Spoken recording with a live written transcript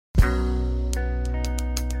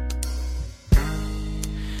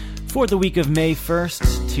For the week of May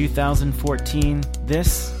 1st, 2014,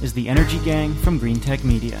 this is the Energy Gang from Green Tech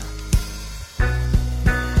Media.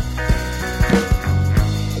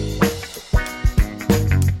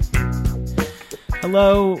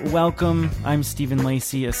 Hello, welcome. I'm Stephen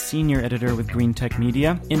Lacey, a senior editor with Green Tech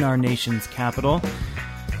Media in our nation's capital.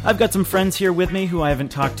 I've got some friends here with me who I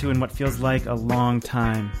haven't talked to in what feels like a long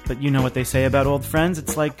time. But you know what they say about old friends.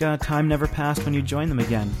 It's like time never passed when you join them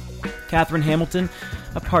again. Catherine Hamilton,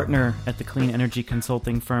 a partner at the clean energy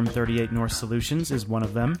consulting firm 38 North Solutions, is one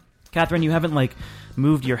of them. Catherine, you haven't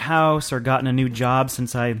moved your house or gotten a new job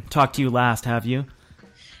since I talked to you last, have you?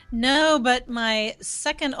 No, but my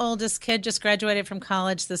second oldest kid just graduated from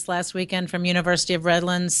college this last weekend from University of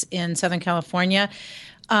Redlands in Southern California.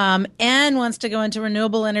 And wants to go into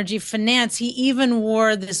renewable energy finance. He even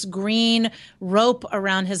wore this green rope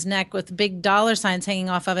around his neck with big dollar signs hanging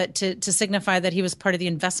off of it to signify that he was part of the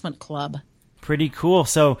investment club. Pretty cool.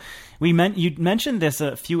 So you mentioned this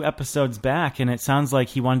a few episodes back, and it sounds like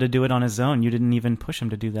he wanted to do it on his own. You didn't even push him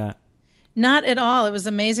to do that. Not at all. It was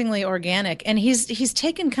amazingly organic. And he's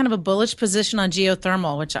taken kind of a bullish position on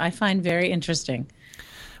geothermal, which I find very interesting.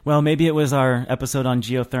 Well, maybe it was our episode on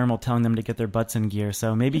geothermal telling them to get their butts in gear,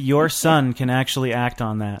 so maybe your son can actually act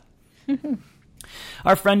on that.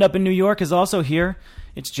 Our friend up in New York is also here.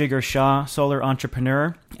 It's Jigar Shah, solar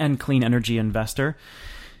entrepreneur and clean energy investor.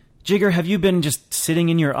 Jigar, have you been just sitting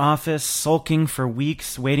in your office, sulking for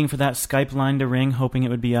weeks, waiting for that Skype line to ring, hoping it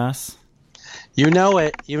would be us? You know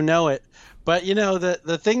it. But,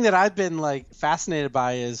 the thing that I've been, fascinated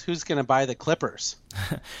by is who's going to buy the Clippers.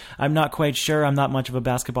 I'm not quite sure. I'm not much of a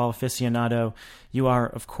basketball aficionado. You are,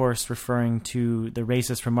 of course, referring to the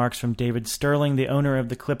racist remarks from David Sterling, the owner of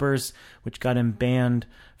the Clippers, which got him banned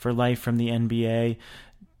for life from the NBA.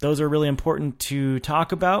 Those are really important to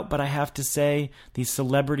talk about, but I have to say the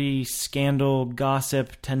celebrity scandal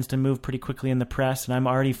gossip tends to move pretty quickly in the press, and I'm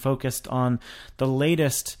already focused on the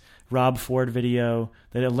latest Rob Ford video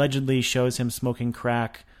that allegedly shows him smoking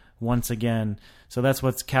crack once again. So that's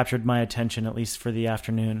what's captured my attention, at least for the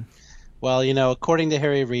afternoon. Well, according to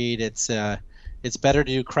Harry Reid, it's better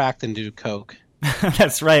to do crack than do coke.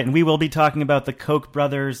 That's right, and we will be talking about the Koch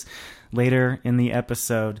brothers later in the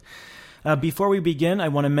episode. Before we begin, I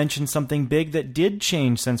want to mention something big that did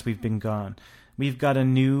change since we've been gone. We've got a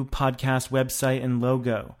new podcast website and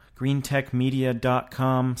logo,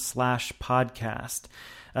 greentechmedia.com/podcast.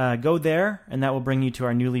 Go there, and that will bring you to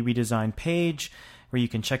our newly redesigned page, where you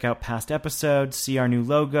can check out past episodes, see our new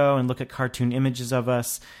logo, and look at cartoon images of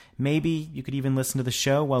us. Maybe you could even listen to the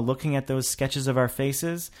show while looking at those sketches of our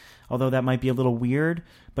faces, although that might be a little weird.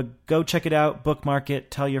 But go check it out, bookmark it,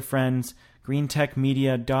 tell your friends,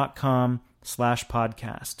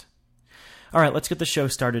 greentechmedia.com/podcast. All right, let's get the show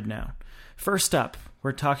started now. First up,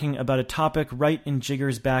 we're talking about a topic right in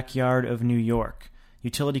Jigar's backyard of New York.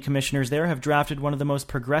 Utility commissioners there have drafted one of the most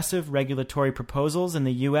progressive regulatory proposals in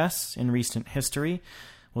the U.S. in recent history.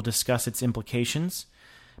 We'll discuss its implications.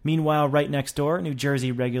 Meanwhile, right next door, New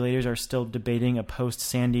Jersey regulators are still debating a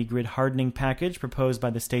post-Sandy grid hardening package proposed by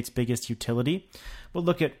the state's biggest utility. We'll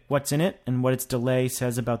look at what's in it and what its delay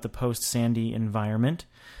says about the post-Sandy environment.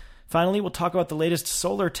 Finally, we'll talk about the latest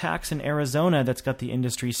solar tax in Arizona that's got the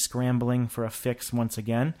industry scrambling for a fix once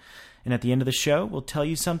again. And at the end of the show, we'll tell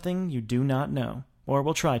you something you do not know. Or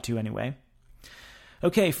we'll try to anyway.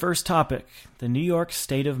 Okay, first topic, the New York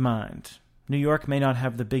state of mind. New York may not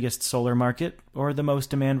have the biggest solar market, or the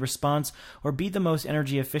most demand response, or be the most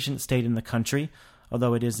energy efficient state in the country,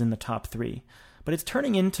 although it is in the top 3. But it's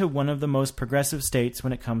turning into one of the most progressive states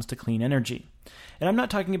when it comes to clean energy. And I'm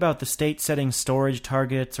not talking about the state setting storage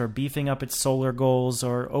targets, or beefing up its solar goals,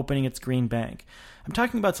 or opening its green bank. I'm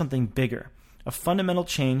talking about something bigger, a fundamental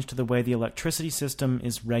change to the way the electricity system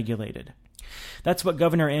is regulated. That's what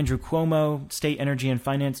Governor Andrew Cuomo, State Energy and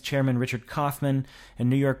Finance Chairman Richard Kaufman, and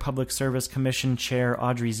New York Public Service Commission Chair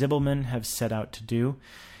Audrey Zibelman have set out to do.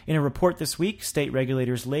 In a report this week, state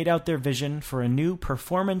regulators laid out their vision for a new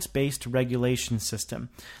performance-based regulation system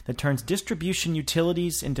that turns distribution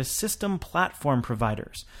utilities into system platform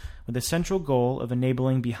providers, with the central goal of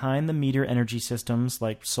enabling behind-the-meter energy systems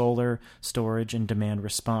like solar, storage, and demand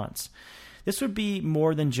response. This would be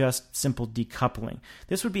more than just simple decoupling.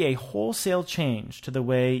 This would be a wholesale change to the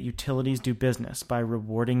way utilities do business by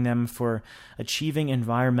rewarding them for achieving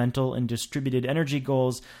environmental and distributed energy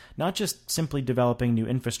goals, not just simply developing new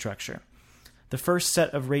infrastructure. The first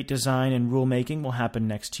set of rate design and rulemaking will happen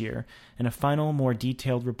next year, and a final, more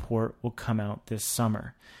detailed report will come out this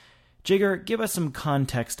summer. Jigar, give us some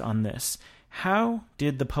context on this. How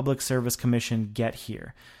did the Public Service Commission get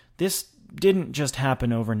here? This didn't just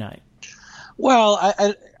happen overnight. Well,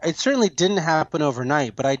 it certainly didn't happen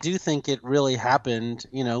overnight, but I do think it really happened,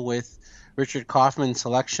 with Richard Kaufman's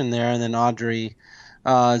selection there and then Audrey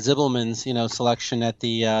Zibelman's, selection at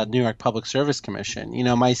the New York Public Service Commission.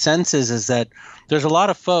 My sense is that there's a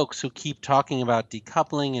lot of folks who keep talking about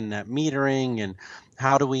decoupling and net metering and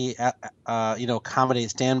how do we,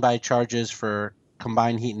 accommodate standby charges for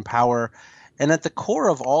combined heat and power. And at the core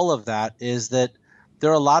of all of that is that there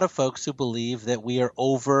are a lot of folks who believe that we are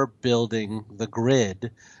overbuilding the grid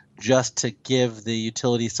just to give the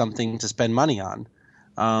utility something to spend money on,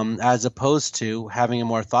 as opposed to having a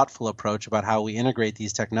more thoughtful approach about how we integrate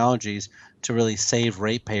these technologies to really save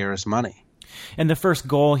ratepayers money. And the first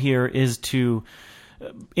goal here is to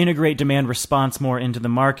integrate demand response more into the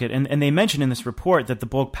market. And they mentioned in this report that the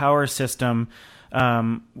bulk power system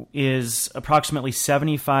is approximately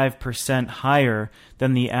 75% higher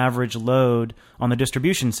than the average load on the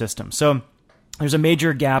distribution system. So there's a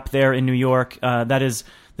major gap there in New York. That is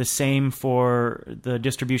the same for the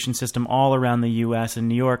distribution system all around the U.S., and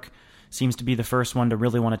New York seems to be the first one to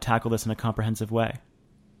really want to tackle this in a comprehensive way.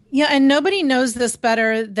 Yeah, and nobody knows this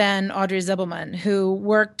better than Audrey Zibelman, who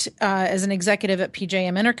worked as an executive at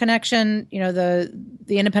PJM Interconnection, the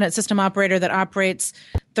independent system operator that operates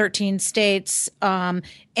 13 states,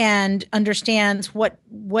 and understands what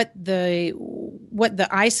the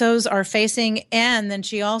ISOs are facing. And then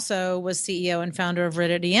she also was CEO and founder of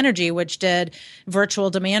Ridity Energy, which did virtual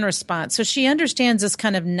demand response. So she understands this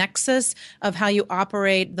kind of nexus of how you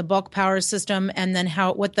operate the bulk power system, and then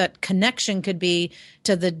what that connection could be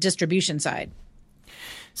to the distribution side.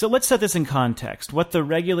 So let's set this in context. What the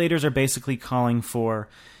regulators are basically calling for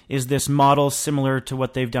is this model similar to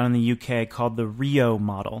what they've done in the UK called the RIIO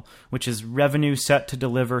model, which is revenue set to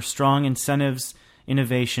deliver strong incentives,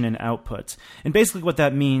 innovation, and outputs. And basically what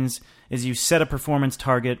that means is you set a performance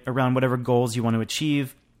target around whatever goals you want to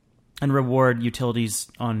achieve and reward utilities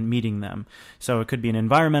on meeting them. So it could be an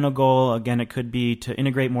environmental goal. Again, it could be to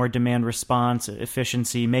integrate more demand response,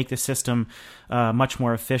 efficiency, make the system much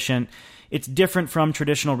more efficient. It's different from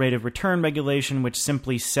traditional rate of return regulation, which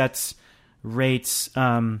simply sets rates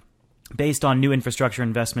based on new infrastructure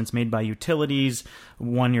investments made by utilities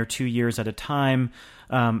 1 or 2 years at a time,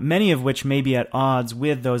 many of which may be at odds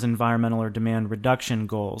with those environmental or demand reduction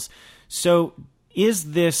goals. So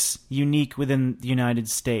is this unique within the United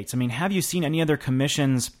States? I mean, have you seen any other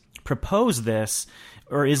commissions propose this,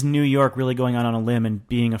 or is New York really going out on a limb and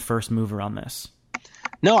being a first mover on this?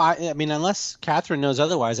 No, I mean, unless Catherine knows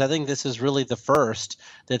otherwise, I think this is really the first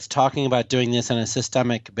that's talking about doing this on a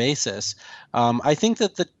systemic basis. I think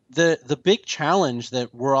that the big challenge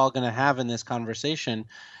that we're all going to have in this conversation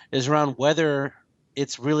is around whether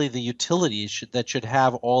it's really the utilities that should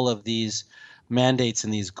have all of these mandates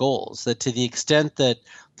and these goals, that to the extent that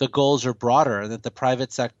the goals are broader, that the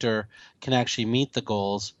private sector can actually meet the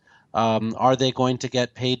goals, are they going to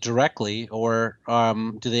get paid directly, or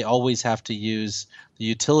do they always have to use the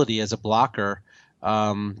utility as a blocker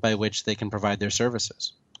by which they can provide their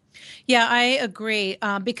services? Yeah, I agree,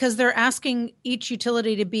 because they're asking each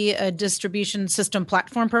utility to be a distribution system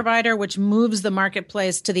platform provider, which moves the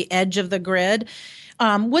marketplace to the edge of the grid.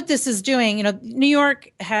 What this is doing, New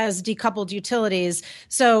York has decoupled utilities,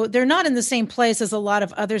 so they're not in the same place as a lot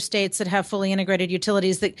of other states that have fully integrated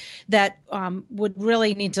utilities that would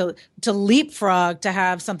really need to leapfrog to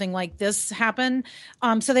have something like this happen.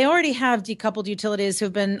 So they already have decoupled utilities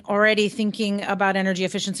who've been already thinking about energy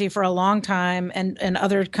efficiency for a long time and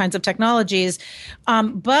other kinds of technologies.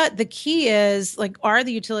 But the key is, are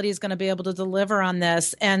the utilities going to be able to deliver on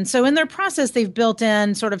this? And so in their process, they've built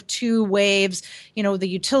in sort of two waves. The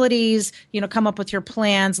utilities, come up with your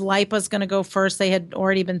plans. LIPA's going to go first. They had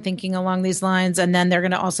already been thinking along these lines, and then they're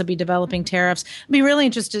going to also be developing tariffs. It'll be really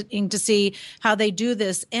interesting to see how they do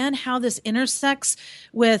this and how this intersects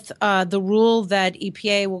with the rule that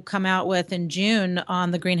EPA will come out with in June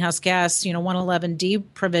on the greenhouse gas, 111D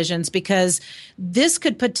provisions, because this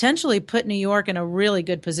could potentially put New York in a really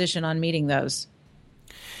good position on meeting those.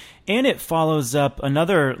 And it follows up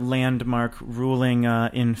another landmark ruling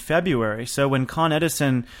in February. So when Con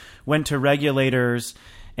Edison went to regulators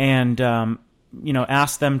and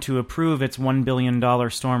asked them to approve its $1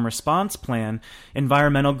 billion storm response plan,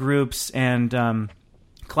 environmental groups and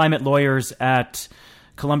climate lawyers at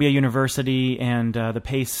Columbia University and the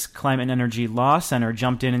Pace Climate and Energy Law Center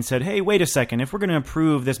jumped in and said, hey, wait a second, if we're going to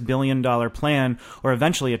approve this $1 billion plan, or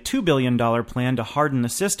eventually a $2 billion plan to harden the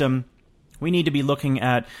system, we need to be looking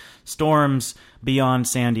at storms beyond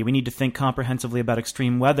Sandy. We need to think comprehensively about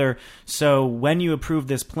extreme weather. So when you approve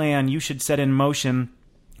this plan, you should set in motion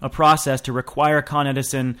a process to require Con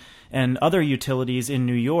Edison and other utilities in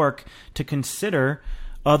New York to consider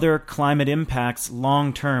other climate impacts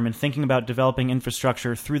long term and thinking about developing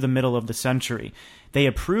infrastructure through the middle of the century. They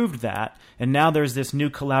approved that, and now there's this new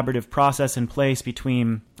collaborative process in place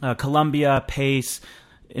between Columbia, PACE,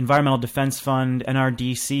 Environmental Defense Fund,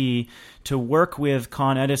 NRDC, to work with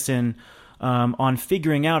Con Edison on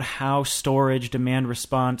figuring out how storage, demand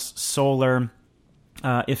response, solar,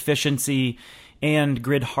 efficiency, and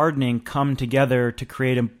grid hardening come together to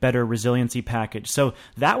create a better resiliency package. So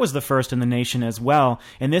that was the first in the nation as well,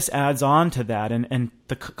 and this adds on to that. And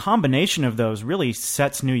the combination of those really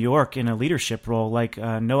sets New York in a leadership role like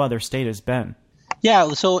no other state has been.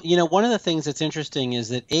 Yeah, so one of the things that's interesting is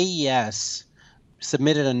that AES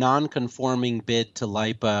submitted a non-conforming bid to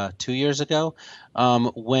LIPA 2 years ago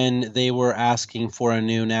when they were asking for a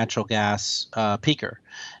new natural gas peaker,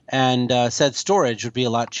 and said storage would be a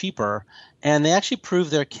lot cheaper. And they actually proved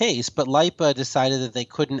their case, but LIPA decided that they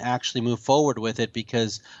couldn't actually move forward with it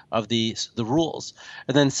because of the rules.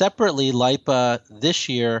 And then separately, LIPA this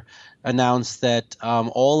year announced that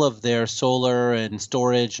all of their solar and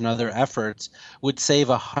storage and other efforts would save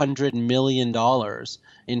 $100 million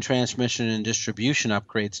in transmission and distribution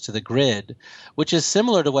upgrades to the grid, which is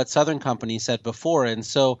similar to what Southern Company said before. And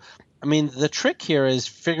so, I mean, the trick here is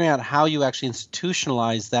figuring out how you actually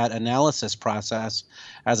institutionalize that analysis process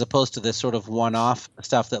as opposed to this sort of one-off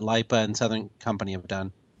stuff that LIPA and Southern Company have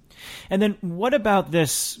done. And then what about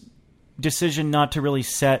this decision not to really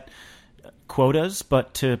set quotas,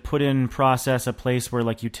 but to put in process a place where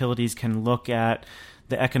like utilities can look at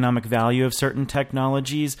the economic value of certain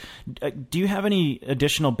technologies? Do you have any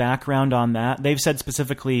additional background on that? They've said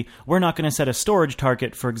specifically, we're not going to set a storage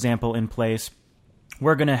target, for example, in place.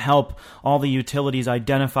 We're going to help all the utilities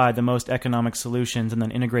identify the most economic solutions and then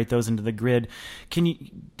integrate those into the grid. Can you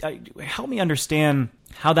help me understand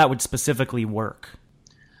how that would specifically work?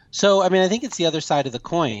 So, I mean, I think it's the other side of the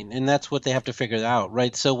coin, and that's what they have to figure out,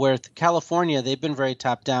 right? So where California, they've been very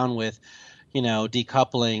top down with,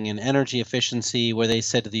 decoupling and energy efficiency, where they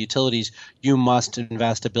said to the utilities, you must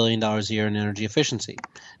invest $1 billion a year in energy efficiency.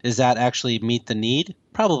 Does that actually meet the need?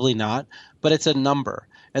 Probably not, but it's a number.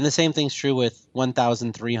 And the same thing's true with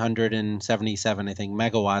 1,377, I think,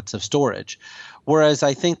 megawatts of storage. Whereas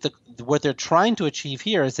I think what they're trying to achieve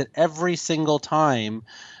here is that every single time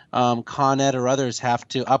Con Ed or others have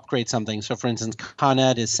to upgrade something. So, for instance, Con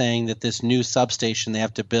Ed is saying that this new substation they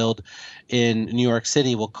have to build in New York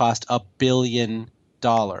City will cost $1 billion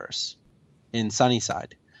in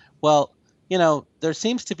Sunnyside. Well, there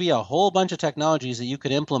seems to be a whole bunch of technologies that you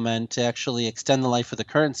could implement to actually extend the life of the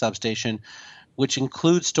current substation, which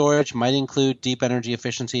include storage, might include deep energy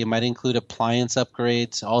efficiency, it might include appliance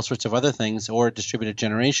upgrades, all sorts of other things, or distributed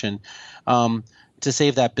generation to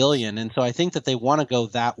save that billion. And so I think that they want to go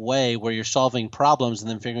that way where you're solving problems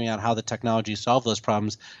and then figuring out how the technology solve those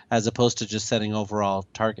problems as opposed to just setting overall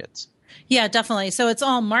targets. Yeah, definitely. So it's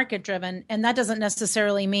all market driven, and that doesn't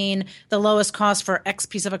necessarily mean the lowest cost for X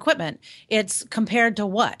piece of equipment. It's compared to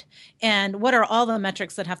what, and what are all the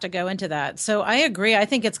metrics that have to go into that. So I agree. I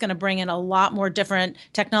think it's going to bring in a lot more different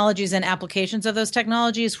technologies and applications of those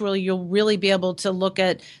technologies where you'll really be able to look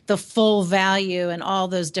at the full value and all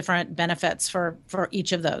those different benefits for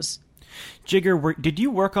each of those. Jigger, did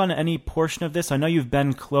you work on any portion of this? I know you've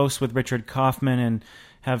been close with Richard Kaufman and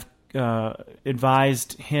have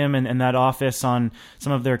advised him and that office on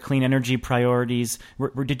some of their clean energy priorities.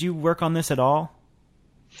 Did you work on this at all?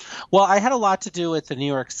 Well, I had a lot to do with the New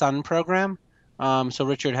York Sun program. So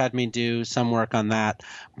Richard had me do some work on that.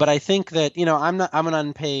 But I think that, I'm an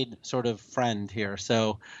unpaid sort of friend here.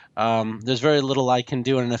 So there's very little I can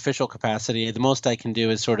do in an official capacity. The most I can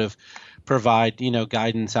do is sort of provide,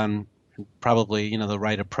 guidance on probably, the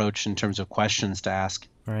right approach in terms of questions to ask.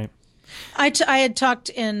 Right. I had talked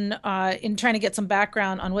in trying to get some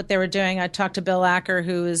background on what they were doing. I talked to Bill Acker,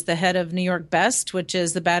 who is the head of New York BEST, which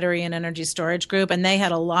is the Battery and Energy Storage Group, and they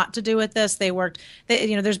had a lot to do with this.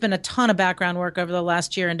 There's been a ton of background work over the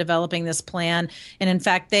last year in developing this plan, and in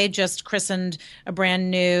fact, they just christened a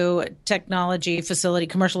brand new technology facility,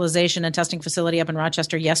 commercialization and testing facility up in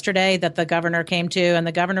Rochester yesterday that the governor came to, and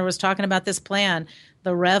the governor was talking about this plan,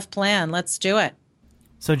 the REV plan. Let's do it.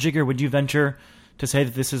 So, Jigger, would you venture to say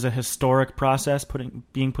that this is a historic process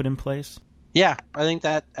being put in place? Yeah, I think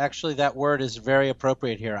that actually that word is very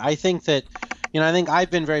appropriate here. I think that, I think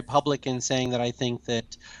I've been very public in saying that I think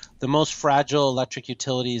that the most fragile electric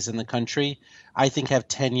utilities in the country, I think, have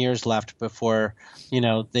 10 years left before,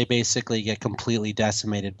 they basically get completely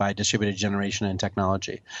decimated by distributed generation and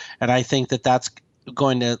technology. And I think that that's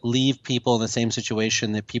going to leave people in the same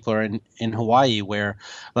situation that people are in Hawaii, where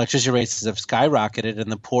electricity rates have skyrocketed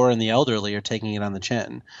and the poor and the elderly are taking it on the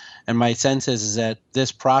chin. And my sense is that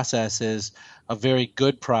this process is a very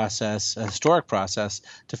good process, a historic process,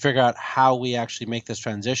 to figure out how we actually make this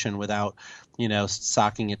transition without,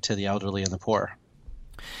 socking it to the elderly and the poor.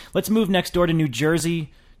 Let's move next door to New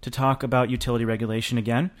Jersey to talk about utility regulation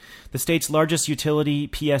again. The state's largest utility,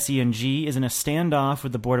 PSE&G, is in a standoff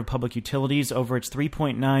with the Board of Public Utilities over its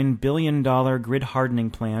 $3.9 billion grid hardening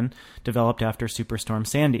plan developed after Superstorm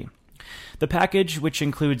Sandy. The package, which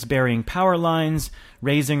includes burying power lines,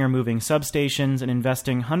 raising or moving substations, and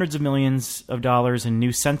investing hundreds of millions of dollars in new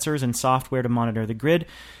sensors and software to monitor the grid,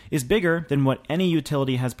 is bigger than what any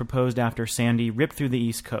utility has proposed after Sandy ripped through the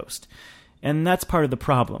East Coast. And that's part of the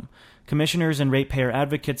problem. Commissioners and ratepayer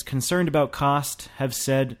advocates concerned about cost have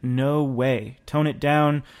said, no way, tone it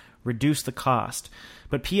down, reduce the cost.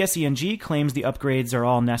 But PSE&G claims the upgrades are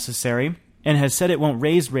all necessary and has said it won't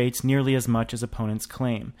raise rates nearly as much as opponents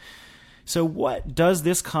claim. So what does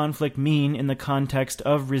this conflict mean in the context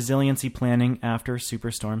of resiliency planning after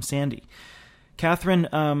Superstorm Sandy? Catherine,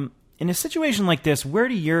 in a situation like this, where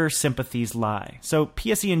do your sympathies lie? So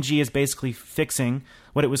PSE&G is basically fixing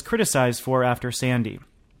what it was criticized for after Sandy.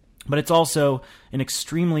 But it's also an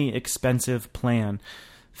extremely expensive plan.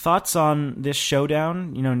 Thoughts on this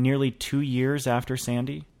showdown, nearly 2 years after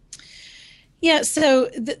Sandy? Yeah, so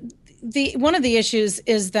the one of the issues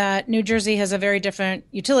is that New Jersey has a very different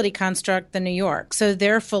utility construct than New York. So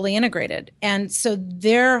they're fully integrated. And so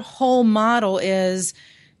their whole model is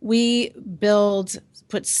we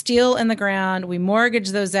put steel in the ground, we mortgage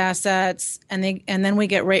those assets, and then we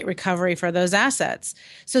get rate recovery for those assets.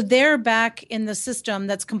 So they're back in the system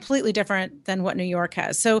that's completely different than what New York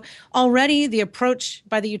has. So already the approach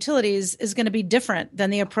by the utilities is going to be different than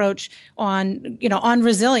the approach on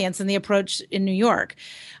resilience and the approach in New York.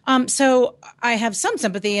 So I have some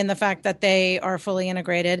sympathy in the fact that they are fully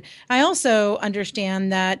integrated. I also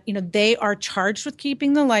understand that, they are charged with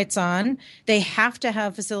keeping the lights on. They have to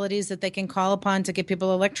have facilities that they can call upon to give people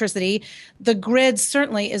electricity. The grid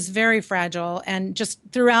certainly is very fragile, and just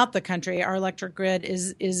throughout the country, our electric grid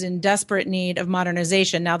is in desperate need of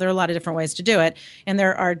modernization. Now, there are a lot of different ways to do it, and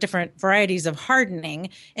there are different varieties of hardening,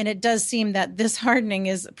 and it does seem that this hardening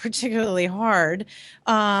is particularly hard.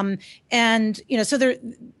 So there's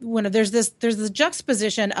the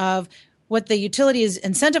juxtaposition of what the utility is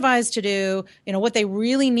incentivized to do, what they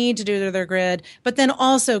really need to do to their grid, but then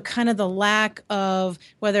also kind of the lack of,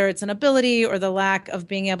 whether it's an ability or the lack of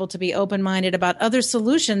being able to be open-minded about other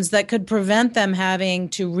solutions that could prevent them having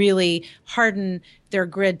to really harden their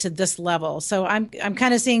grid to this level. So I'm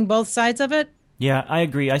kind of seeing both sides of it. Yeah, I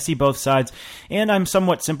agree. I see both sides. And I'm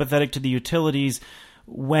somewhat sympathetic to the utilities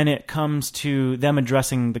when it comes to them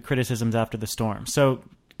addressing the criticisms after the storm. So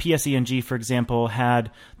PSE&G, for example, had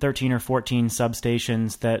 13 or 14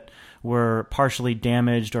 substations that were partially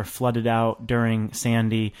damaged or flooded out during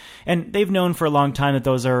Sandy. And they've known for a long time that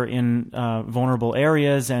those are in vulnerable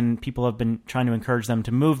areas, and people have been trying to encourage them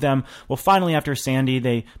to move them. Well, finally, after Sandy,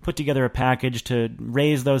 they put together a package to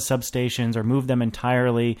raise those substations or move them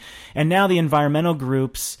entirely. And now the environmental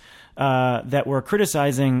groups that were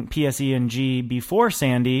criticizing PSE&G before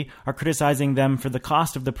Sandy are criticizing them for the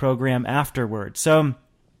cost of the program afterward. So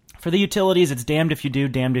for the utilities, it's damned if you do,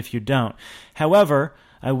 damned if you don't. However,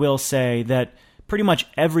 I will say that pretty much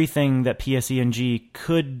everything that PSE&G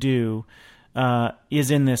could do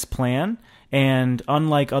is in this plan. And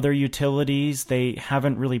unlike other utilities, they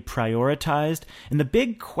haven't really prioritized. And the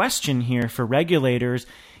big question here for regulators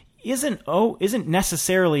isn't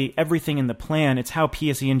necessarily everything in the plan. It's how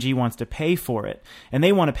PSE&G wants to pay for it. And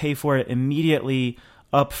they want to pay for it immediately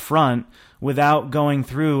up front without going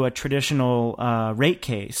through a traditional rate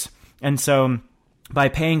case. And so by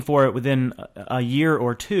paying for it within a year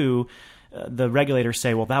or two, the regulators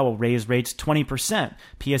say, well, that will raise rates 20%.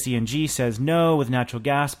 PSE&G says no, with natural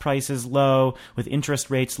gas prices low, with interest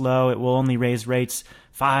rates low, it will only raise rates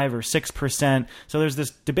 5 or 6%. So there's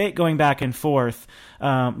this debate going back and forth.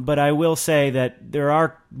 But I will say that there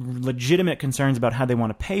are legitimate concerns about how they want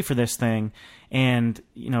to pay for this thing. And,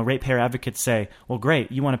 ratepayer advocates say, well, great,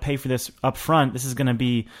 you want to pay for this up front. This is going to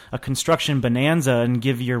be a construction bonanza and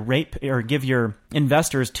give your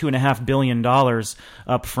investors $2.5 billion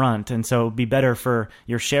up front. And so it'd be better for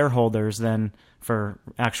your shareholders than for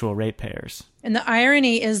actual ratepayers. And the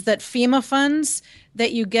irony is that FEMA funds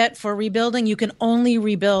that you get for rebuilding, you can only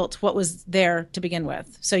rebuild what was there to begin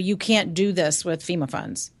with. So you can't do this with FEMA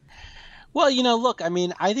funds. Well, look,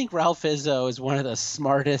 I think Ralph Izzo is one of the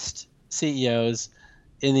smartest CEOs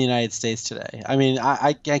in the United States today. I mean,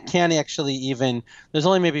 I can't actually even. There's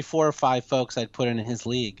only maybe 4 or 5 folks I'd put in his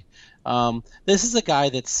league. This is a guy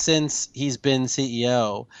that since he's been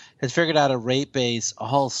CEO has figured out a rate base,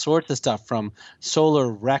 all sorts of stuff from solar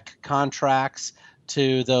rec contracts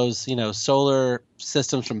to those, solar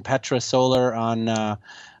systems from Petra Solar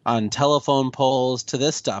on telephone poles to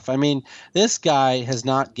this stuff. I mean, this guy has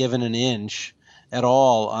not given an inch at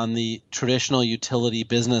all on the traditional utility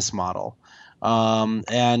business model.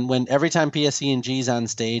 And when every time PSE&G's on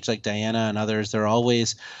stage, like Diana and others, they're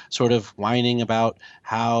always sort of whining about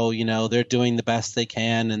how, they're doing the best they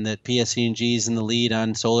can and that PSE&G's in the lead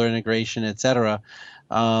on solar integration, et cetera.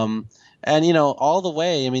 And, all the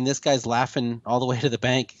way, I mean, this guy's laughing all the way to the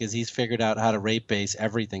bank because he's figured out how to rate base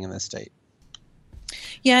everything in this state.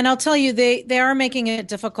 Yeah, and I'll tell you, they are making it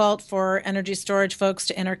difficult for energy storage folks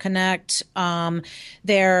to interconnect.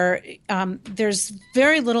 There's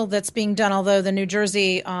very little that's being done, although the New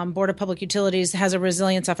Jersey Board of Public Utilities has a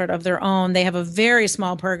resilience effort of their own. They have a very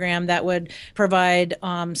small program that would provide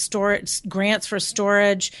storage grants for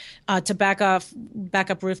storage to back up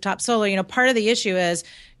rooftop solar. Part of the issue is,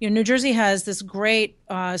 New Jersey has this great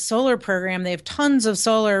solar program. They have tons of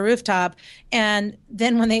solar rooftop. And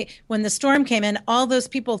then when the storm came in, all those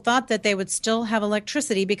people thought that they would still have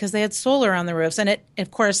electricity because they had solar on the roofs. And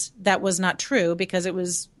of course, that was not true because it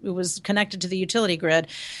was connected to the utility grid.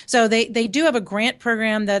 So they do have a grant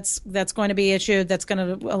program that's going to be issued that's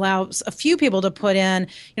going to allow a few people to put in,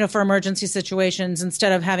 for emergency situations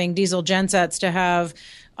instead of having diesel gensets to have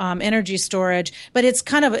energy storage. But it's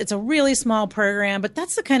a really small program, but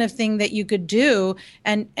that's the kind of thing that you could do.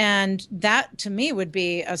 And that to me would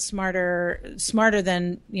be a smarter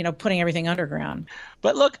than, putting everything underground.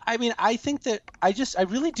 But look, I mean, I think that I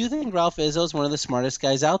really do think Ralph Izzo is one of the smartest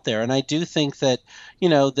guys out there. And I do think that,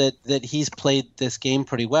 that he's played this game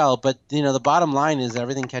pretty well. But, the bottom line is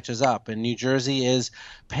everything catches up. And New Jersey is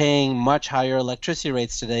paying much higher electricity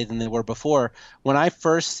rates today than they were before. When I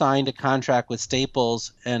first signed a contract with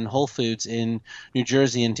Staples and Whole Foods in New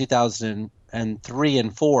Jersey in 2003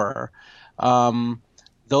 and 4,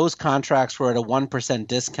 those contracts were at a 1%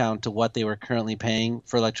 discount to what they were currently paying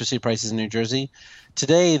for electricity prices in New Jersey.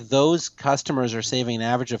 Today, those customers are saving an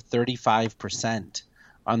average of 35%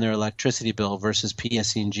 on their electricity bill versus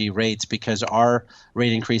PSE&G rates because our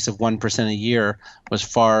rate increase of 1% a year was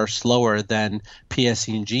far slower than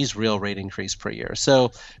PSE&G's real rate increase per year.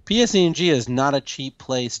 So PSE&G is not a cheap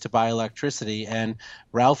place to buy electricity, and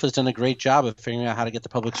Ralph has done a great job of figuring out how to get the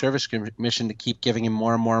Public Service Commission to keep giving him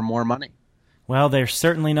more and more and more money. Well, they're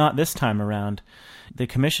certainly not this time around. The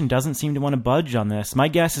commission doesn't seem to want to budge on this. My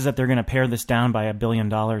guess is that they're going to pare this down by $1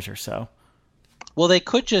 billion or so. Well, they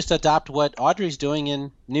could just adopt what Audrey's doing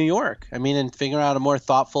in New York. I mean, and figure out a more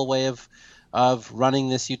thoughtful way of running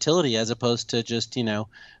this utility as opposed to just,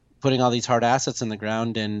 putting all these hard assets in the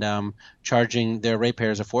ground and charging their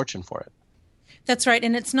ratepayers a fortune for it. That's right.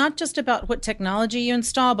 And it's not just about what technology you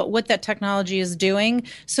install, but what that technology is doing.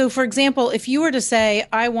 So, for example, if you were to say,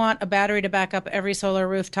 I want a battery to back up every solar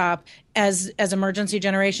rooftop as emergency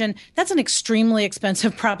generation, that's an extremely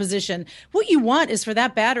expensive proposition. What you want is for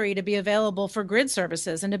that battery to be available for grid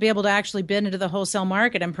services and to be able to actually bid into the wholesale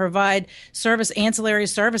market and provide ancillary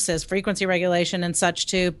services, frequency regulation and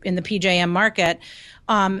such in the PJM market.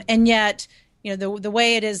 And yet, the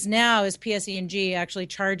way it is now is PSE&G actually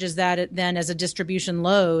charges that then as a distribution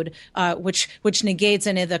load, which negates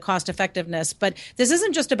any of the cost effectiveness. But this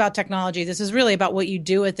isn't just about technology. This is really about what you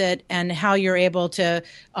do with it and how you're able to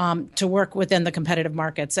work within the competitive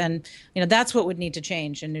markets. And that's what would need to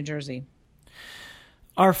change in New Jersey.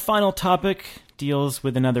 Our final topic deals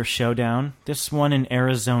with another showdown, this one in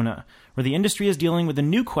Arizona, where the industry is dealing with a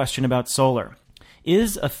new question about solar.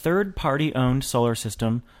 Is a third-party owned solar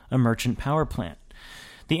system a merchant power plant?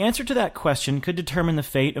 The answer to that question could determine the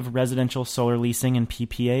fate of residential solar leasing and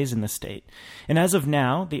PPAs in the state. And as of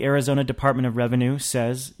now, the Arizona Department of Revenue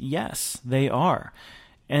says yes, they are.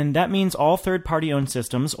 And that means all third-party owned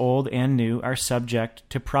systems, old and new, are subject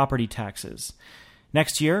to property taxes.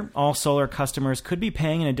 Next year, all solar customers could be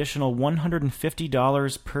paying an additional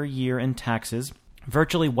 $150 per year in taxes,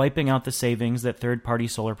 virtually wiping out the savings that third-party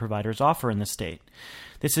solar providers offer in the state.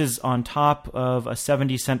 This is on top of a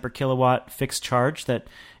 70 cent per kilowatt fixed charge that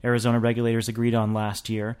Arizona regulators agreed on last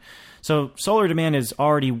year. So solar demand is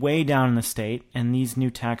already way down in the state, and these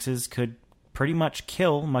new taxes could pretty much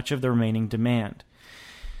kill much of the remaining demand.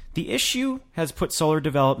 The issue has put solar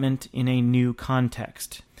development in a new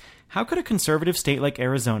context. How could a conservative state like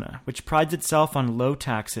Arizona, which prides itself on low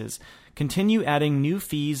taxes, continue adding new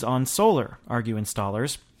fees on solar, argue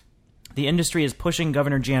installers? The industry is pushing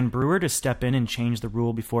Governor Jan Brewer to step in and change the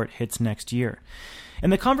rule before it hits next year.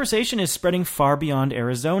 And the conversation is spreading far beyond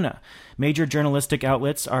Arizona. Major journalistic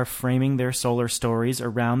outlets are framing their solar stories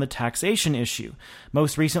around the taxation issue,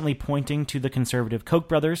 most recently pointing to the conservative Koch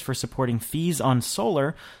brothers for supporting fees on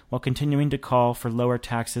solar while continuing to call for lower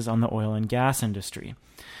taxes on the oil and gas industry.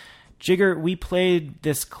 Jigger, we played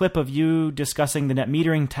this clip of you discussing the net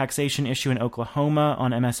metering taxation issue in Oklahoma on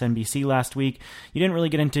MSNBC last week. You didn't really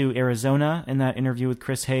get into Arizona in that interview with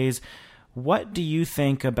Chris Hayes. What do you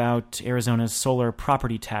think about Arizona's solar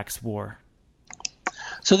property tax war?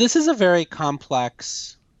 So this is a very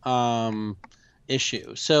complex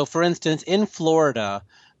issue. So, for instance, in Florida,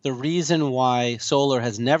 the reason why solar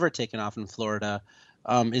has never taken off in Florida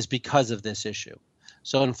is because of this issue.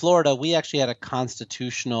 So in Florida, we actually had a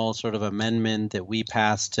constitutional sort of amendment that we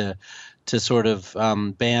passed to sort of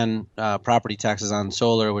ban property taxes on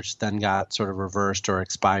solar, which then got sort of reversed or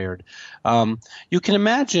expired. You can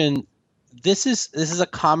imagine this is a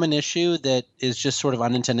common issue that is just sort of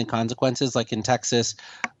unintended consequences. Like in Texas,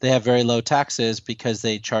 they have very low taxes because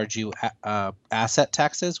they charge you asset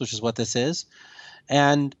taxes, which is what this is.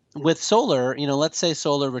 And with solar, let's say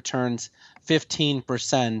solar returns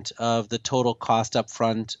 15% of the total cost up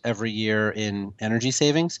front every year in energy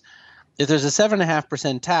savings. If there's a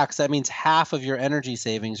 7.5% tax, that means half of your energy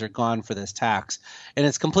savings are gone for this tax. And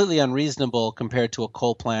it's completely unreasonable compared to a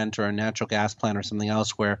coal plant or a natural gas plant or something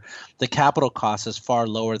else where the capital cost is far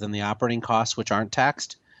lower than the operating costs, which aren't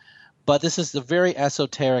taxed. But this is the very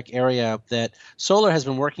esoteric area that solar has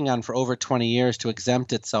been working on for over 20 years to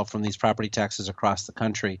exempt itself from these property taxes across the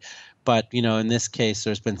country. But, in this case,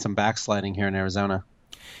 there's been some backsliding here in Arizona.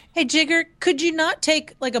 Hey, Jigger, could you not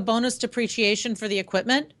take like a bonus depreciation for the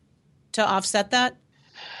equipment to offset that?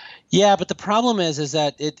 Yeah, but the problem is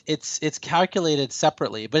that it's calculated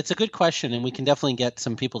separately. But it's a good question, and we can definitely get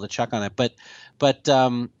some people to check on it. But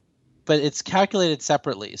it's calculated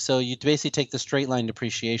separately. So you basically take the straight line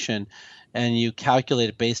depreciation and you calculate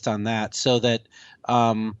it based on that, so that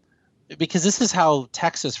because this is how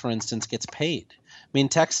Texas, for instance, gets paid. I mean,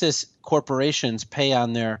 Texas corporations pay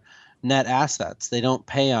on their net assets. They don't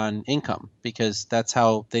pay on income because that's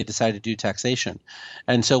how they decide to do taxation.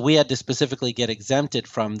 And so we had to specifically get exempted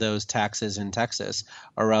from those taxes in Texas,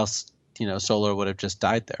 or else, solar would have just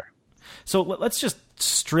died there. So let's just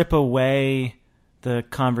strip away the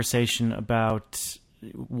conversation about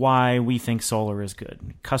why we think solar is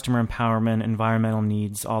good. Customer empowerment, environmental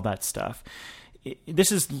needs, all that stuff.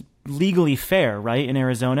 This is legally fair, right, in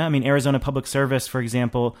Arizona? I mean, Arizona Public Service, for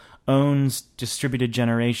example, owns distributed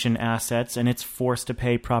generation assets, and it's forced to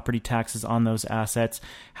pay property taxes on those assets.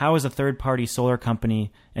 How is a third-party solar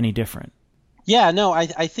company any different? Yeah, no, I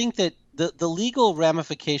think that the legal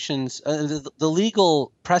ramifications, the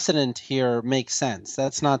legal precedent here makes sense.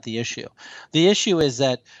 That's not the issue. The issue is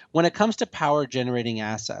that when it comes to power generating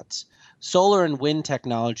assets, solar and wind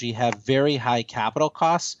technology have very high capital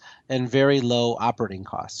costs and very low operating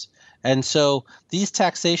costs. And so these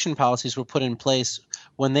taxation policies were put in place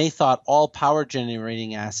when they thought all power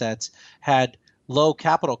generating assets had low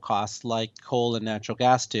capital costs like coal and natural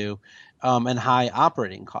gas do, and high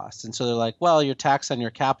operating costs. And so they're like, well, your tax on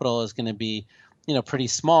your capital is going to be, pretty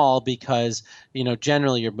small because,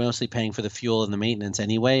 generally you're mostly paying for the fuel and the maintenance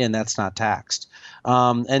anyway, and that's not taxed.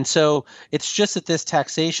 And so it's just that this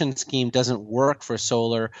taxation scheme doesn't work for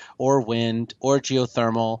solar or wind or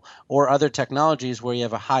geothermal or other technologies where you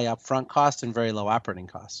have a high upfront cost and very low operating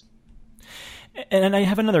costs. And I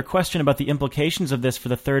have another question about the implications of this for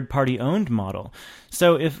the third-party owned model.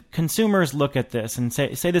 So if consumers look at this and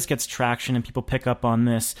say this gets traction and people pick up on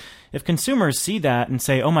this, if consumers see that and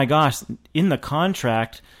say, oh my gosh, in the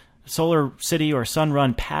contract, Solar City or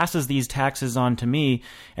Sunrun passes these taxes on to me,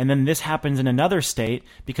 and then this happens in another state,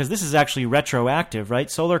 because this is actually retroactive, right?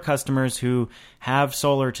 Solar customers who have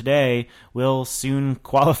solar today will soon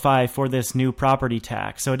qualify for this new property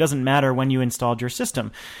tax. So it doesn't matter when you installed your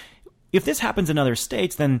system. If this happens in other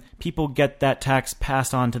states, then people get that tax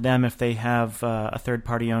passed on to them if they have a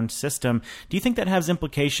third-party owned system. Do you think that has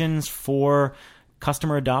implications for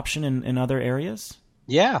customer adoption in other areas?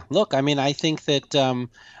 Yeah, look, I mean, I think that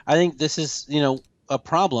I think this is, a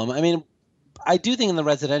problem. I mean, I do think in the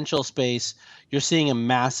residential space, you're seeing a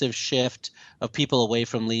massive shift of people away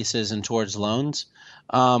from leases and towards loans.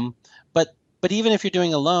 But even if you're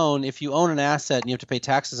doing a loan, if you own an asset and you have to pay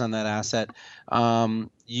taxes on that asset,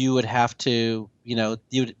 you would have to, you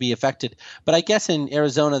would be affected. But I guess in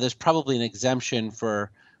Arizona, there's probably an exemption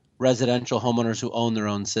for residential homeowners who own their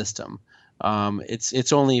own system.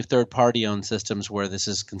 It's only third-party owned systems where this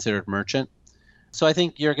is considered merchant. So I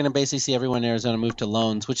think you're going to basically see everyone in Arizona move to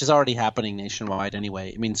loans, which is already happening nationwide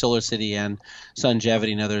anyway. I mean, SolarCity and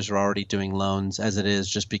Sungevity and others are already doing loans as it is,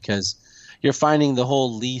 just because you're finding the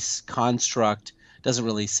whole lease construct doesn't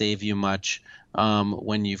really save you much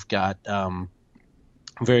when you've got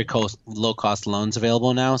very low-cost loans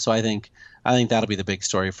available now. So I think that'll be the big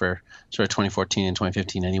story for sort of 2014 and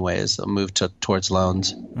 2015 anyway, is a move towards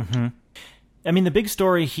loans. Mm-hmm. I mean, the big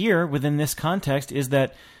story here within this context is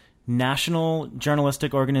that national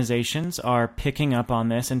journalistic organizations are picking up on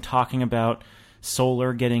this and talking about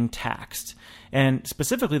solar getting taxed. And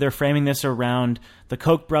specifically, they're framing this around the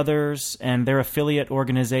Koch brothers and their affiliate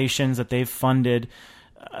organizations that they've funded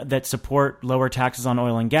that support lower taxes on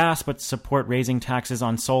oil and gas, but support raising taxes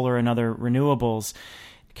on solar and other renewables.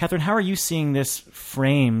 Catherine, how are you seeing this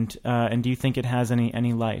framed, and do you think it has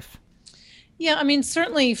any life? Yeah, I mean,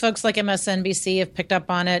 certainly folks like MSNBC have picked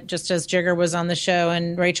up on it, just as Jigger was on the show,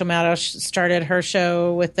 and Rachel Maddow started her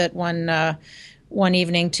show with it one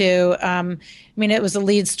evening too. I mean, it was a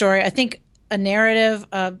lead story. I think a narrative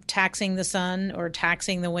of taxing the sun or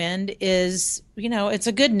taxing the wind is, it's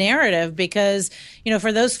a good narrative because,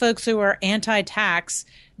 for those folks who are anti-tax,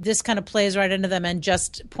 this kind of plays right into them and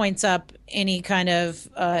just points up any kind of,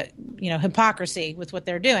 hypocrisy with what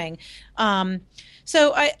they're doing.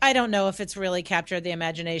 So I don't know if it's really captured the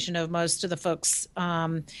imagination of most of the folks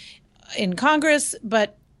in Congress,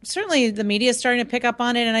 but certainly the media is starting to pick up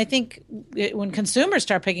on it. And I think when consumers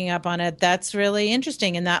start picking up on it, that's really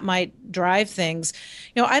interesting, and that might drive things.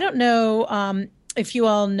 I don't know if you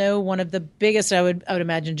all know one of the biggest, I would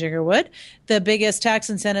imagine Jigger would, the biggest tax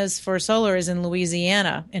incentives for solar is in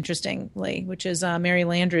Louisiana, interestingly, which is Mary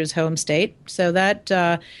Landrieu's home state. So that,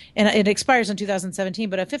 and it expires in 2017,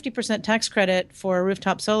 but a 50% tax credit for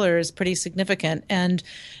rooftop solar is pretty significant. And,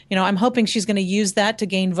 I'm hoping she's going to use that to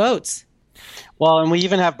gain votes. Well, and we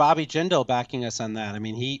even have Bobby Jindal backing us on that. I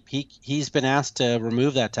mean, he's been asked to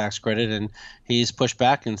remove that tax credit, and he's pushed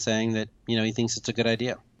back and saying that, he thinks it's a good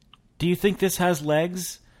idea. Do you think this has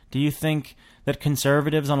legs? Do you think that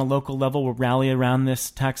conservatives on a local level will rally around this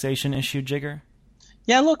taxation issue, Jigger?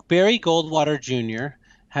 Yeah, look, Barry Goldwater Jr.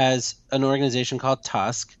 has an organization called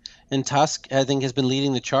Tusk, and Tusk, I think, has been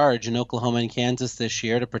leading the charge in Oklahoma and Kansas this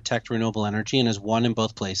year to protect renewable energy and has won in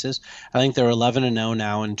both places. I think they're 11-0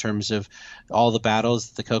 now in terms of all the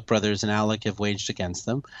battles the Koch brothers and ALEC have waged against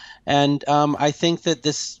them. And I think that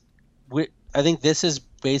this is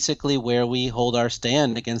basically where we hold our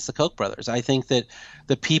stand against the Koch brothers. I think that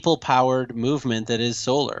the people-powered movement that is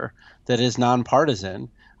solar, that is nonpartisan,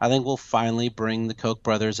 I think will finally bring the Koch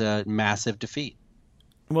brothers a massive defeat.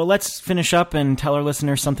 Well, let's finish up and tell our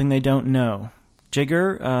listeners something they don't know.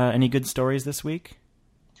 Jigger, any good stories this week?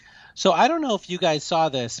 So I don't know if you guys saw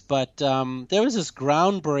this, but there was this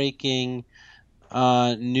groundbreaking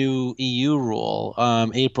new EU rule,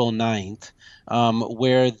 April 9th,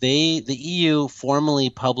 where the EU formally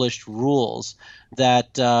published rules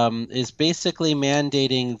that is basically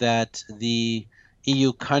mandating that the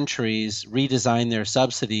EU countries redesign their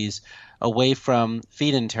subsidies away from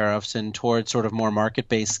feed-in tariffs and towards sort of more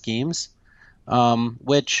market-based schemes,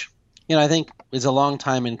 which I think is a long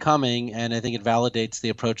time in coming, and I think it validates the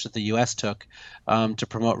approach that the U.S. took to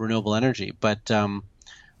promote renewable energy. But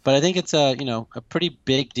I think it's a pretty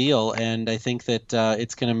big deal, and I think that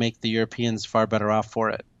it's going to make the Europeans far better off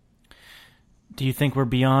for it. Do you think we're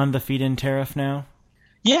beyond the feed-in tariff now?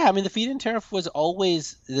 Yeah, I mean, the feed-in tariff was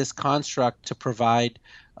always this construct to provide,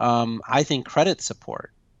 I think, credit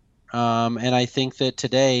support. And I think that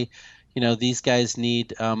today, these guys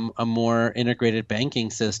need a more integrated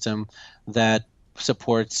banking system that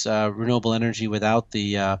supports renewable energy without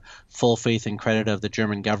the full faith and credit of the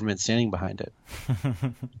German government standing behind it.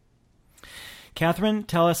 Catherine,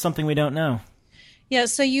 tell us something we don't know. Yeah,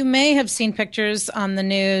 so you may have seen pictures on the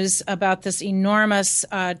news about this enormous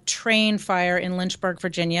train fire in Lynchburg,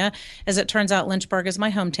 Virginia. As it turns out, Lynchburg is my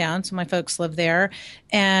hometown, so my folks live there.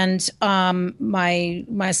 And my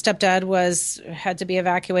stepdad had to be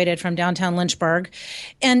evacuated from downtown Lynchburg.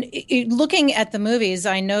 And looking at the movies,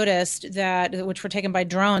 I noticed that, which were taken by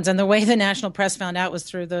drones, and the way the national press found out was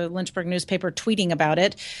through the Lynchburg newspaper tweeting about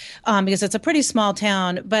it, because it's a pretty small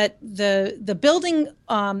town. But the building,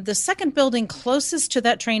 the second building closest to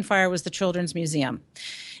that train fire was the Children's Museum.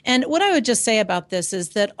 And what I would just say about this is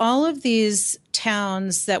that all of these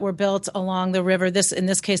towns that were built along the river, in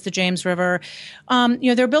this case, the James River,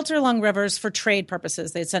 they're built along rivers for trade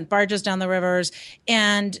purposes. They sent barges down the rivers.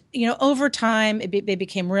 And, over time, they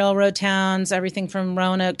became railroad towns, everything from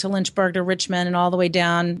Roanoke to Lynchburg to Richmond and all the way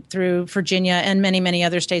down through Virginia and many, many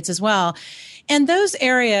other states as well. And those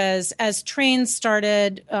areas, as trains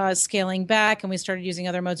started scaling back and we started using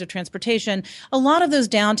other modes of transportation, a lot of those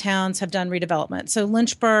downtowns have done redevelopment. So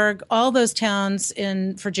Lynchburg, all those towns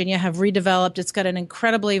in Virginia have redeveloped. It's got an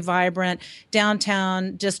incredibly vibrant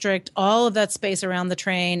downtown district. All of that space around the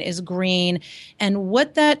train is green. And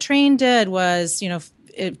what that train did was,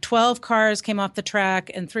 12 cars came off the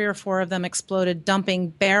track and 3 or 4 of them exploded, dumping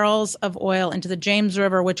barrels of oil into the James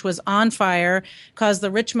River, which was on fire, caused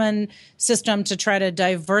the Richmond system to try to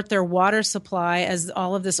divert their water supply as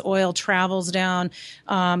all of this oil travels down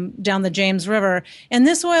the James River. And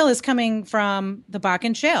this oil is coming from the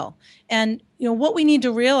Bakken Shale. And, what we need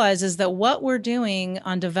to realize is that what we're doing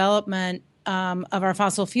on development of our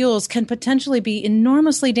fossil fuels can potentially be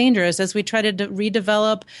enormously dangerous as we try to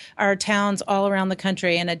redevelop our towns all around the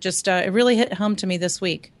country. And it just it really hit home to me this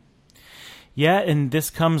week. Yeah, and this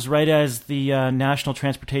comes right as the National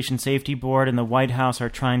Transportation Safety Board and the White House are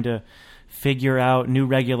trying to figure out new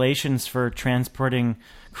regulations for transporting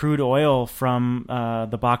crude oil from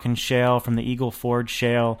the Bakken Shale, from the Eagle Ford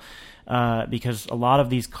Shale, because a lot of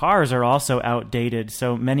these cars are also outdated.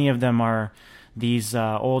 So many of them are these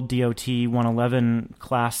old DOT 111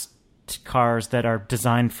 class cars that are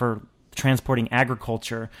designed for transporting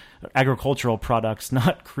agricultural products,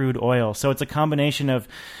 not crude oil. So it's a combination of,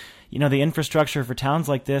 the infrastructure for towns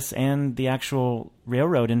like this and the actual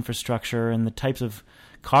railroad infrastructure and the types of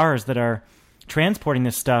cars that are transporting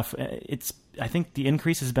this stuff. I think the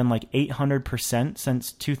increase has been like 800%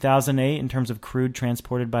 since 2008 in terms of crude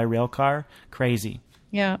transported by rail car. Crazy.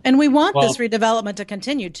 Yeah. And we want this redevelopment to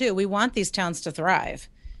continue, too. We want these towns to thrive.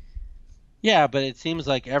 Yeah, but it seems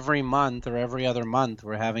like every month or every other month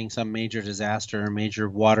we're having some major disaster or major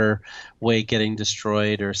waterway getting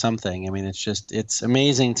destroyed or something. I mean, it's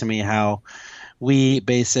amazing to me how we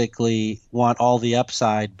basically want all the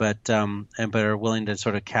upside, but are willing to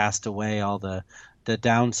sort of cast away all the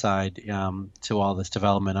downside to all this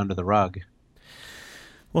development under the rug.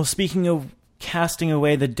 Well, speaking of casting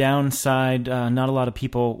away the downside, not a lot of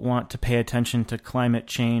people want to pay attention to climate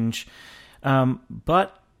change,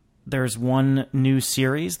 but there's one new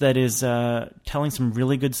series that is telling some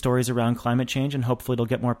really good stories around climate change, and hopefully it'll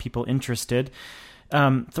get more people interested.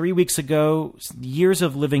 3 weeks ago, Years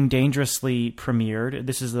of Living Dangerously premiered.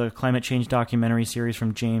 This is the climate change documentary series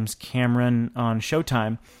from James Cameron on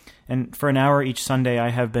Showtime. And for an hour each Sunday, I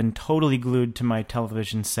have been totally glued to my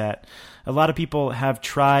television set. A lot of people have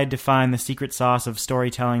tried to find the secret sauce of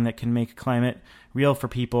storytelling that can make climate real for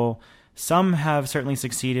people. Some have certainly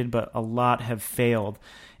succeeded, but a lot have failed.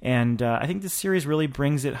 And I think this series really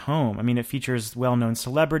brings it home. I mean, it features well-known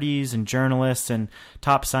celebrities and journalists and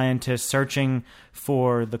top scientists searching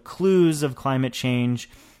for the clues of climate change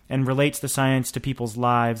and relates the science to people's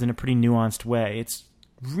lives in a pretty nuanced way. It's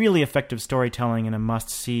really effective storytelling and a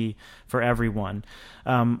must-see for everyone.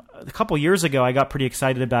 A couple years ago, I got pretty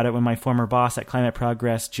excited about it when my former boss at Climate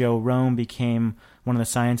Progress, Joe Rome, became one of the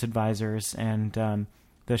science advisors, and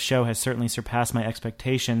the show has certainly surpassed my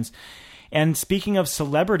expectations. And speaking of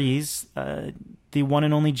celebrities, the one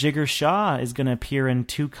and only Jigger Shah is going to appear in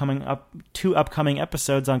two upcoming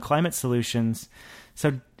episodes on climate solutions.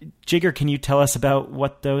 So, Jigger, can you tell us about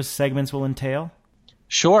what those segments will entail?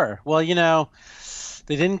 Sure. Well,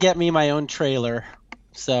 they didn't get me my own trailer,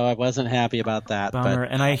 so I wasn't happy about that. Bummer.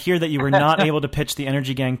 And I hear that you were not able to pitch the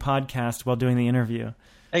Energy Gang podcast while doing the interview.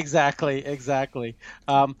 Exactly.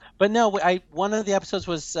 But no, one of the episodes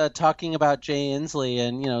was talking about Jay Inslee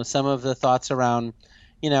and, some of the thoughts around,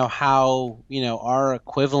 how, our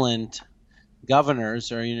equivalent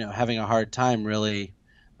governors are, having a hard time really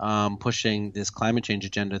pushing this climate change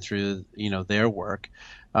agenda through, their work.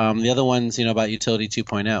 The other one's, about Utility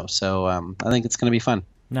 2.0. So I think it's going to be fun.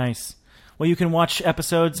 Nice. Well, you can watch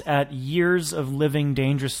episodes at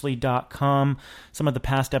yearsoflivingdangerously.com. Some of the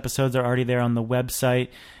past episodes are already there on the website,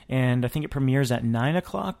 and I think it premieres at 9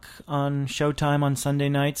 o'clock on Showtime on Sunday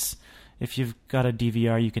nights. If you've got a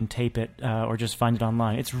DVR, you can tape it or just find it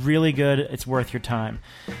online. It's really good. It's worth your time.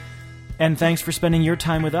 And thanks for spending your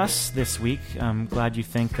time with us this week. I'm glad you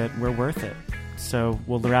think that we're worth it. So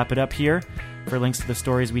we'll wrap it up here. For links to the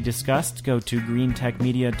stories we discussed, go to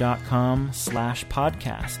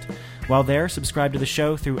greentechmedia.com/podcast. While there, subscribe to the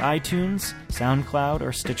show through iTunes, SoundCloud,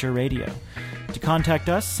 or Stitcher Radio. To contact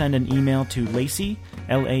us, send an email to Lacey,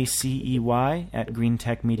 Lacey, at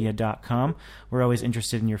greentechmedia.com. We're always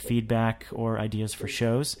interested in your feedback or ideas for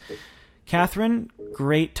shows. Catherine,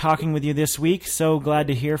 great talking with you this week. So glad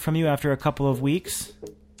to hear from you after a couple of weeks.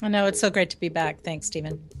 I know, it's so great to be back. Thanks,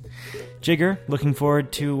 Stephen. Jigger, looking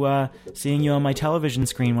forward to seeing you on my television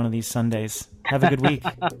screen one of these Sundays. Have a good week.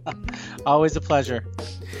 Always a pleasure.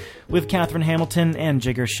 With Catherine Hamilton and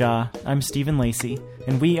Jigger Shaw, I'm Stephen Lacey,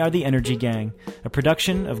 and we are the Energy Gang, a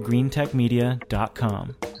production of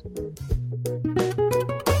GreenTechMedia.com.